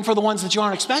preparing for the ones that you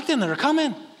aren't expecting that are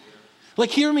coming. Like,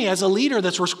 hear me, as a leader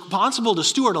that's responsible to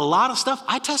steward a lot of stuff,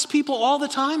 I test people all the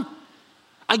time.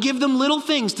 I give them little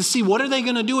things to see what are they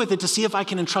going to do with it, to see if I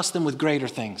can entrust them with greater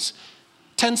things.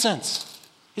 10 cents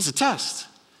is a test.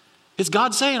 It's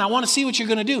God saying, I want to see what you're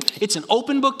going to do. It's an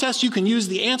open book test. You can use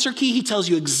the answer key. He tells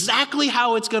you exactly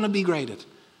how it's going to be graded.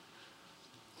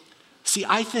 See,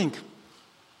 I think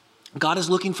God is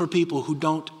looking for people who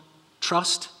don't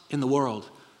trust in the world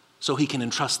so he can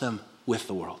entrust them with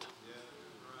the world.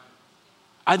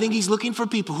 I think he's looking for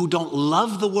people who don't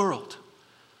love the world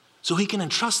so he can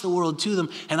entrust the world to them.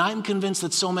 And I'm convinced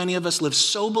that so many of us live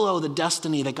so below the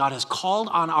destiny that God has called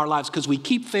on our lives because we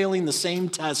keep failing the same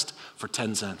test for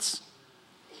 10 cents.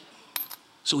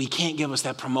 So he can't give us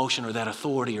that promotion or that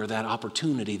authority or that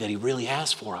opportunity that he really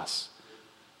has for us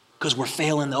because we're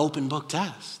failing the open book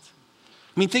test.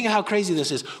 I mean, think of how crazy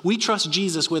this is. We trust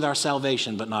Jesus with our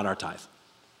salvation, but not our tithe.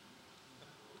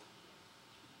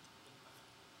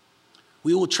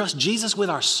 We will trust Jesus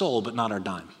with our soul, but not our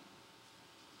dime.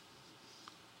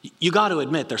 You got to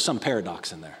admit there's some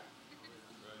paradox in there.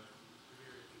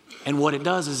 And what it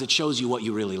does is it shows you what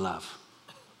you really love.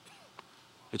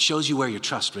 It shows you where your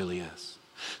trust really is.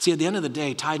 See, at the end of the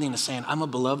day, tithing is saying, I'm a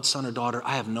beloved son or daughter.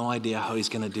 I have no idea how he's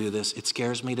going to do this. It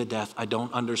scares me to death. I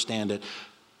don't understand it,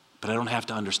 but I don't have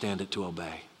to understand it to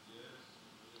obey.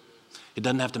 It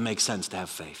doesn't have to make sense to have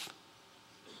faith.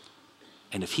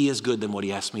 And if he is good, then what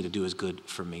he asks me to do is good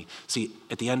for me. See,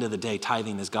 at the end of the day,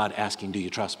 tithing is God asking, do you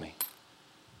trust me?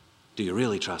 Do you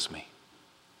really trust me?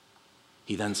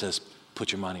 He then says,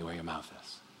 put your money where your mouth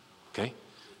is. Okay?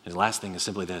 And the last thing is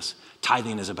simply this.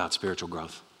 Tithing is about spiritual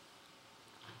growth.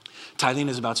 Tithing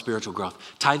is about spiritual growth.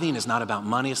 Tithing is not about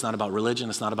money. It's not about religion.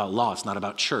 It's not about law. It's not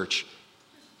about church.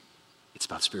 It's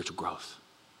about spiritual growth.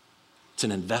 It's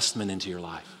an investment into your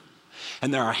life.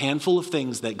 And there are a handful of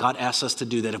things that God asks us to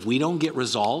do that if we don't get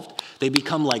resolved, they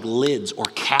become like lids or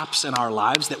caps in our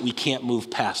lives that we can't move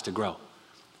past to grow.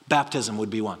 Baptism would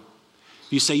be one.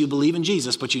 You say you believe in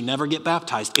Jesus, but you never get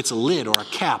baptized. It's a lid or a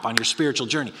cap on your spiritual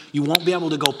journey. You won't be able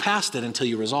to go past it until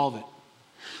you resolve it.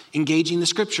 Engaging the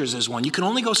scriptures is one. You can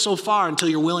only go so far until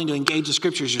you're willing to engage the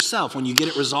scriptures yourself. When you get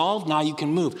it resolved, now you can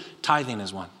move. Tithing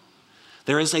is one.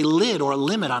 There is a lid or a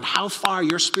limit on how far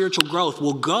your spiritual growth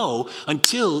will go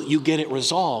until you get it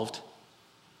resolved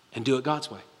and do it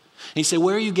God's way. And you say,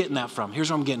 where are you getting that from?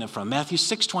 Here's where I'm getting it from. Matthew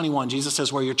 6:21, Jesus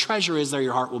says, where your treasure is, there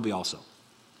your heart will be also.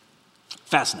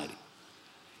 Fascinating.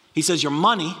 He says, your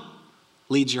money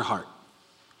leads your heart.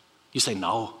 You say,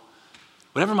 no.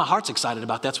 Whatever my heart's excited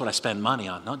about, that's what I spend money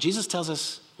on. No, Jesus tells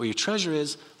us, where your treasure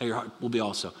is, there your heart will be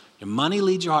also. Your money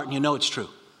leads your heart, and you know it's true.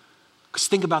 Because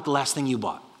think about the last thing you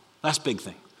bought. Last big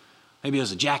thing. Maybe it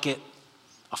was a jacket,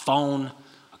 a phone,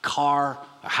 a car,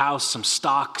 a house, some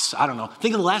stocks. I don't know.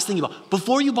 Think of the last thing you bought.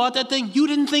 Before you bought that thing, you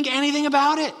didn't think anything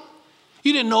about it.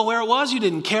 You didn't know where it was. You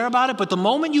didn't care about it. But the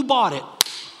moment you bought it,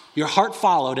 your heart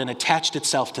followed and attached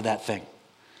itself to that thing.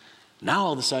 Now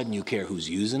all of a sudden you care who's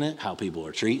using it, how people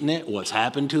are treating it, what's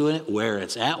happened to it, where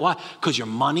it's at. Why? Because your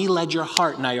money led your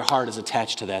heart. Now your heart is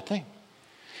attached to that thing.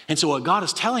 And so what God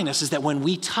is telling us is that when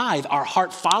we tithe, our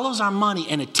heart follows our money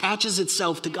and attaches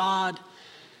itself to God.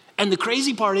 And the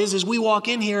crazy part is we walk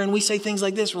in here and we say things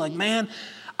like this. We're like, man,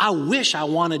 I wish I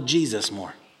wanted Jesus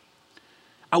more.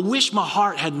 I wish my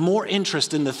heart had more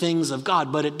interest in the things of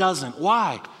God, but it doesn't.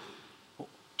 Why?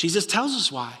 Jesus tells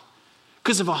us why.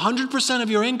 Because if 100%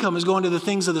 of your income is going to the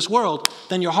things of this world,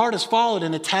 then your heart has followed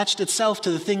and attached itself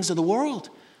to the things of the world.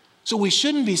 So we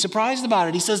shouldn't be surprised about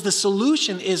it. He says the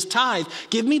solution is tithe.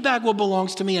 Give me back what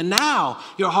belongs to me, and now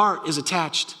your heart is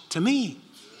attached to me.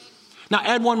 Now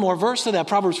add one more verse to that.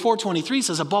 Proverbs 4:23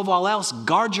 says, above all else,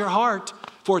 guard your heart,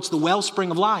 for it's the wellspring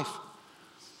of life.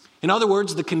 In other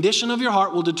words, the condition of your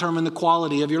heart will determine the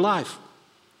quality of your life.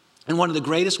 And one of the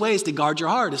greatest ways to guard your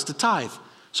heart is to tithe.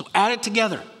 So add it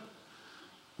together.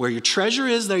 Where your treasure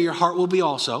is, there your heart will be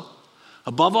also.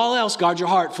 Above all else, guard your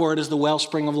heart, for it is the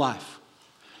wellspring of life.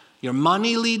 Your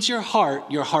money leads your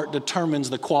heart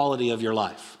determines the quality of your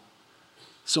life.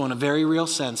 So in a very real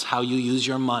sense, how you use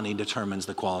your money determines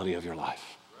the quality of your life.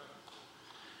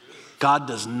 God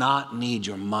does not need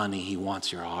your money, he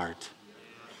wants your heart.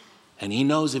 And he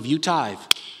knows if you tithe,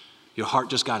 your heart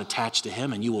just got attached to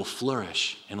him and you will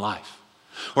flourish in life.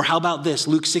 Or how about this?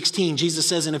 Luke 16, Jesus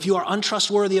says, and if you are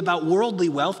untrustworthy about worldly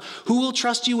wealth, who will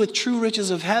trust you with true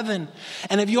riches of heaven?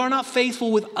 And if you are not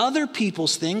faithful with other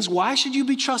people's things, why should you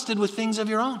be trusted with things of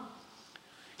your own?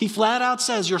 He flat out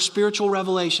says your spiritual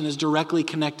revelation is directly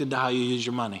connected to how you use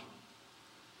your money.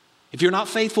 If you're not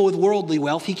faithful with worldly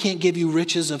wealth, he can't give you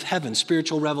riches of heaven,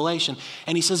 spiritual revelation.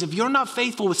 And he says if you're not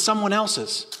faithful with someone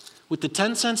else's, with the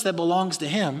 10 cents that belongs to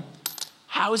him,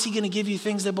 how is he going to give you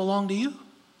things that belong to you?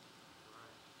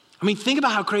 I mean, think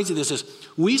about how crazy this is.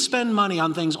 We spend money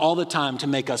on things all the time to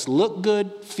make us look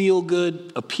good, feel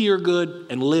good, appear good,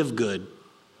 and live good.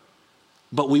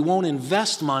 But we won't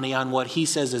invest money on what he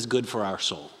says is good for our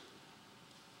soul.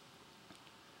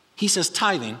 He says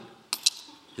tithing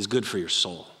is good for your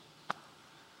soul.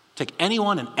 Take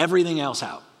anyone and everything else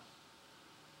out.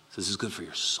 This is good for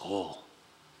your soul.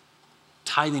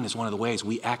 Tithing is one of the ways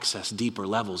we access deeper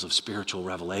levels of spiritual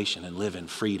revelation and live in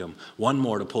freedom. One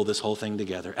more to pull this whole thing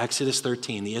together. Exodus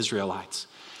 13, the Israelites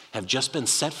have just been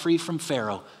set free from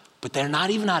Pharaoh, but they're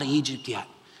not even out of Egypt yet.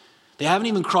 They haven't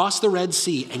even crossed the Red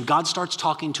Sea, and God starts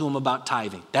talking to them about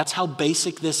tithing. That's how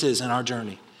basic this is in our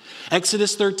journey.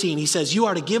 Exodus 13, he says, you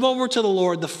are to give over to the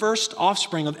Lord the first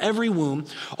offspring of every womb.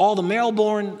 All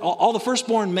the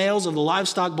firstborn males of the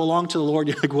livestock belong to the Lord.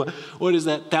 You're like, what is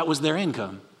that? That was their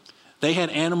income. They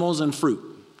had animals and fruit.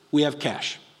 We have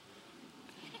cash.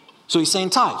 So he's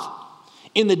saying tithe.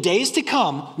 In the days to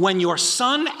come, when your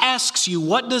son asks you,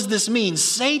 what does this mean?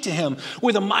 Say to him,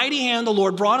 with a mighty hand the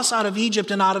Lord brought us out of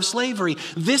Egypt and out of slavery.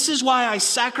 This is why I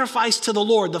sacrifice to the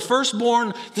Lord the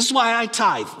firstborn. This is why I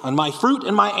tithe on my fruit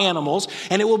and my animals.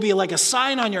 And it will be like a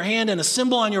sign on your hand and a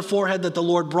symbol on your forehead that the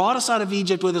Lord brought us out of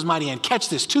Egypt with his mighty hand. Catch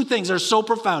this. Two things that are so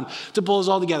profound to pull us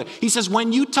all together. He says,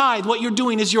 when you tithe, what you're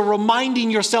doing is you're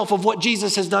reminding yourself of what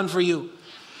Jesus has done for you.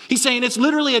 He's saying it's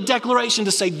literally a declaration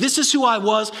to say, this is who I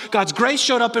was. God's grace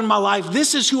showed up in my life.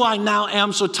 This is who I now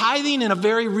am. So tithing in a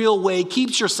very real way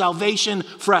keeps your salvation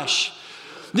fresh.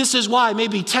 This is why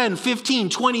maybe 10, 15,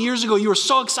 20 years ago, you were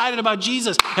so excited about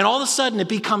Jesus and all of a sudden it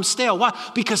becomes stale. Why?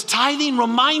 Because tithing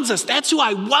reminds us that's who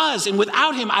I was. And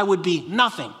without him, I would be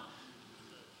nothing.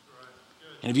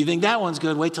 And if you think that one's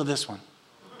good, wait till this one.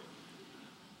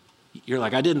 You're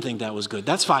like, I didn't think that was good.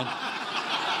 That's fine.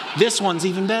 This one's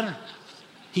even better.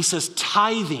 He says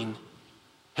tithing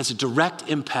has a direct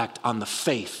impact on the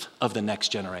faith of the next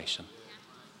generation.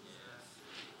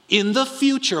 In the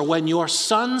future, when your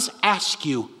sons ask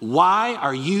you, why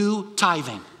are you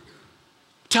tithing?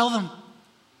 Tell them,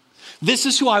 this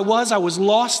is who I was. I was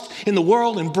lost in the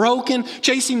world and broken,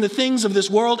 chasing the things of this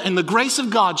world, and the grace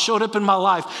of God showed up in my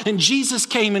life. And Jesus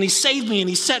came and he saved me and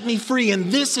he set me free,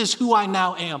 and this is who I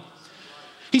now am.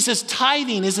 He says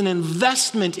tithing is an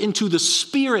investment into the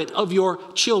spirit of your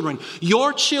children.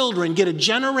 Your children get a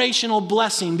generational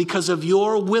blessing because of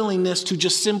your willingness to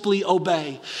just simply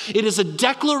obey. It is a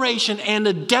declaration and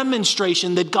a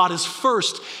demonstration that God is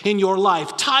first in your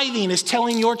life. Tithing is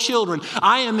telling your children,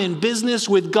 I am in business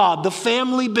with God, the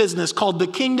family business called the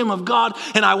kingdom of God,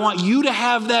 and I want you to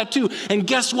have that too. And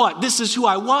guess what? This is who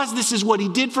I was. This is what he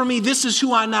did for me. This is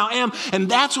who I now am.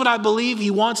 And that's what I believe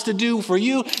he wants to do for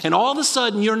you. And all of a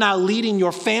sudden, you're now leading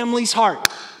your family's heart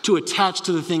to attach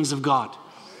to the things of God.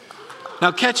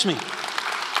 Now catch me.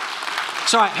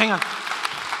 Sorry, hang on.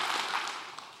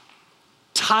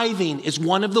 Tithing is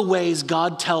one of the ways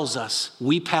God tells us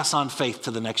we pass on faith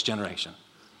to the next generation.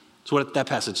 That's what that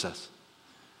passage says.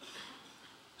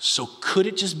 So could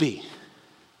it just be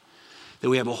that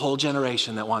we have a whole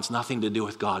generation that wants nothing to do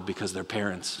with God because their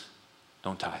parents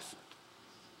don't tithe?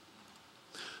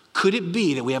 Could it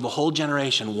be that we have a whole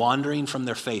generation wandering from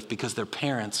their faith because their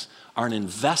parents aren't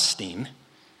investing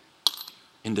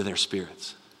into their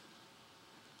spirits?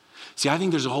 See, I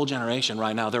think there's a whole generation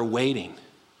right now, they're waiting.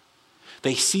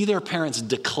 They see their parents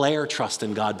declare trust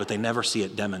in God, but they never see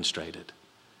it demonstrated.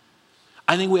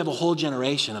 I think we have a whole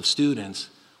generation of students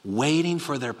waiting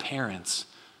for their parents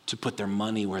to put their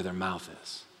money where their mouth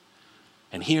is.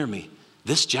 And hear me,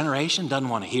 this generation doesn't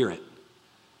want to hear it.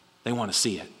 They want to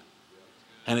see it.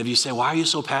 And if you say, why are you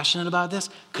so passionate about this?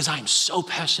 Because I am so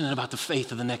passionate about the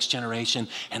faith of the next generation,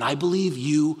 and I believe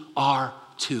you are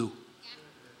too.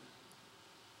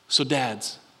 So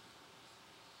dads,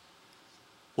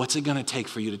 what's it going to take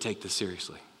for you to take this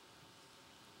seriously?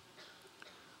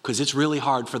 Because it's really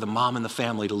hard for the mom and the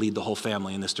family to lead the whole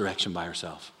family in this direction by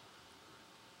herself.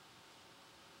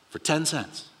 For 10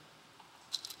 cents.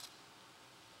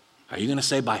 Are you going to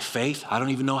say by faith? I don't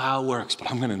even know how it works, but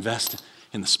I'm going to invest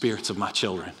in the spirits of my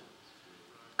children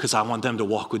because I want them to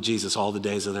walk with Jesus all the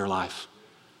days of their life.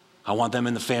 I want them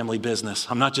in the family business.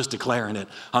 I'm not just declaring it,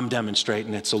 I'm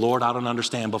demonstrating it. So Lord, I don't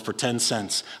understand, but for 10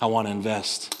 cents, I want to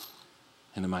invest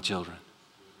into my children.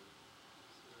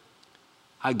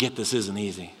 I get this isn't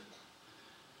easy.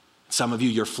 Some of you,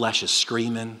 your flesh is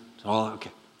screaming.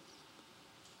 Okay.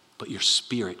 But your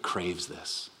spirit craves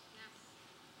this.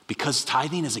 Because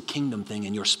tithing is a kingdom thing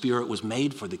and your spirit was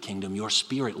made for the kingdom, your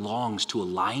spirit longs to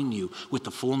align you with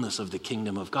the fullness of the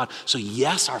kingdom of God. So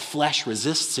yes, our flesh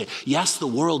resists it. Yes, the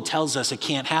world tells us it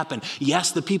can't happen.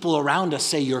 Yes, the people around us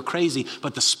say you're crazy,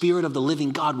 but the spirit of the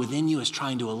living God within you is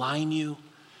trying to align you.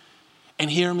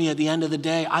 And hear me, at the end of the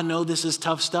day, I know this is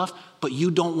tough stuff, but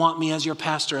you don't want me as your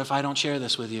pastor if I don't share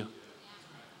this with you.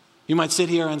 You might sit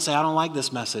here and say, I don't like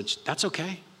this message. That's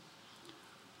okay.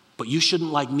 But you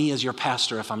shouldn't like me as your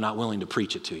pastor if I'm not willing to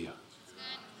preach it to you.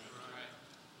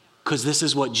 Because this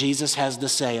is what Jesus has to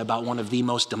say about one of the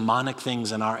most demonic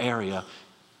things in our area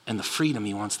and the freedom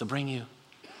he wants to bring you.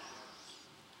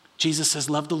 Jesus says,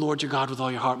 love the Lord your God with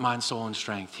all your heart, mind, soul, and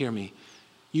strength. Hear me.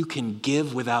 You can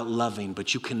give without loving,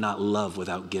 but you cannot love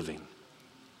without giving.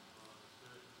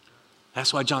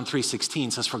 That's why John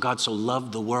 3:16 says, for God so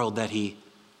loved the world that he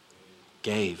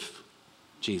gave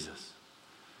Jesus.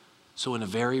 So in a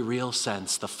very real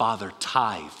sense, the Father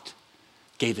tithed,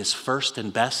 gave his first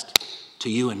and best to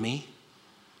you and me.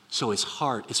 So his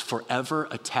heart is forever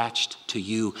attached to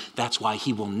you. That's why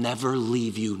he will never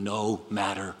leave you no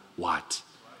matter what.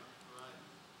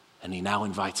 And he now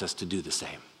invites us to do the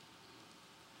same.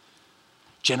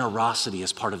 Generosity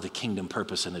is part of the kingdom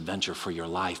purpose and adventure for your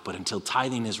life. But until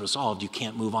tithing is resolved, you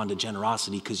can't move on to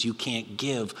generosity because you can't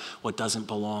give what doesn't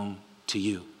belong to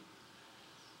you.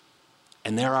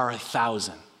 And there are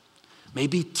 1,000,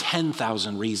 maybe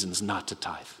 10,000 reasons not to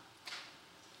tithe.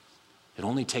 It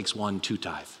only takes one to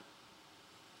tithe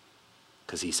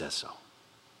because he says so.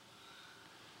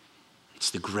 It's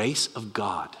the grace of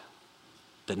God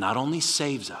that not only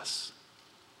saves us,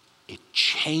 it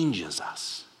changes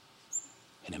us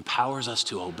and empowers us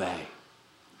to obey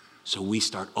so we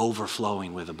start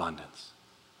overflowing with abundance.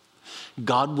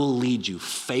 God will lead you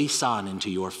face on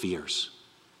into your fears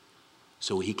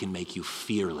so he can make you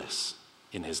fearless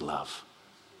in his love.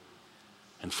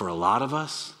 And for a lot of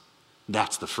us,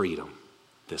 that's the freedom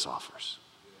this offers.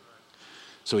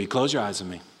 So you close your eyes on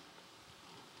me.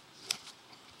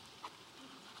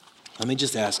 Let me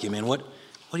just ask you, man, what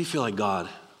do you feel like God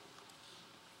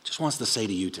just wants to say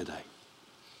to you today?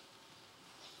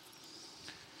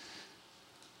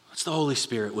 What's the Holy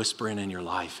Spirit whispering in your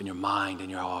life, in your mind,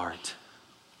 in your heart?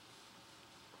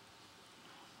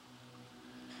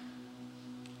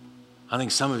 I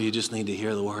think some of you just need to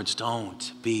hear the words,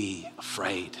 don't be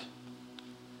afraid,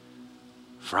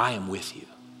 for I am with you,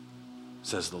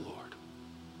 says the Lord.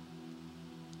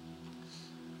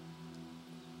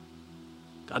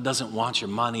 God doesn't want your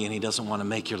money and he doesn't want to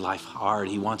make your life hard.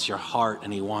 He wants your heart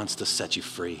and he wants to set you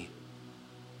free.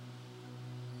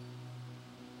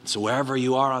 So wherever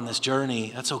you are on this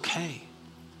journey, that's okay.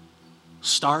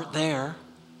 Start there,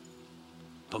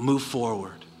 but move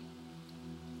forward.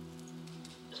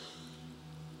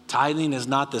 Tithing is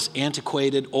not this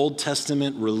antiquated Old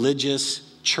Testament religious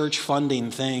church funding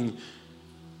thing.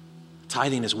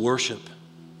 Tithing is worship.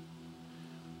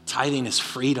 Tithing is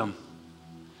freedom.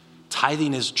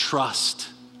 Tithing is trust.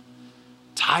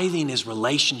 Tithing is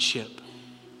relationship.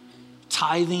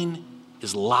 Tithing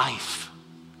is life.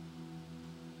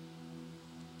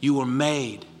 You were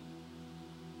made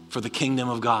for the kingdom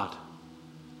of God.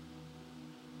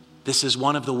 This is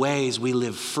one of the ways we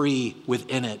live free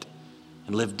within it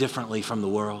and live differently from the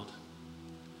world.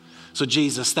 So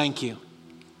Jesus, thank you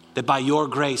that by your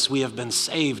grace we have been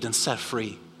saved and set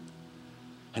free.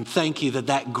 And thank you that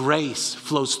that grace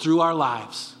flows through our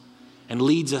lives and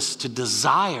leads us to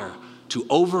desire to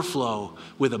overflow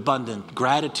with abundant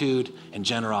gratitude and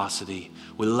generosity.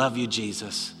 We love you,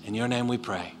 Jesus. In your name we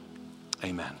pray.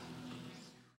 Amen.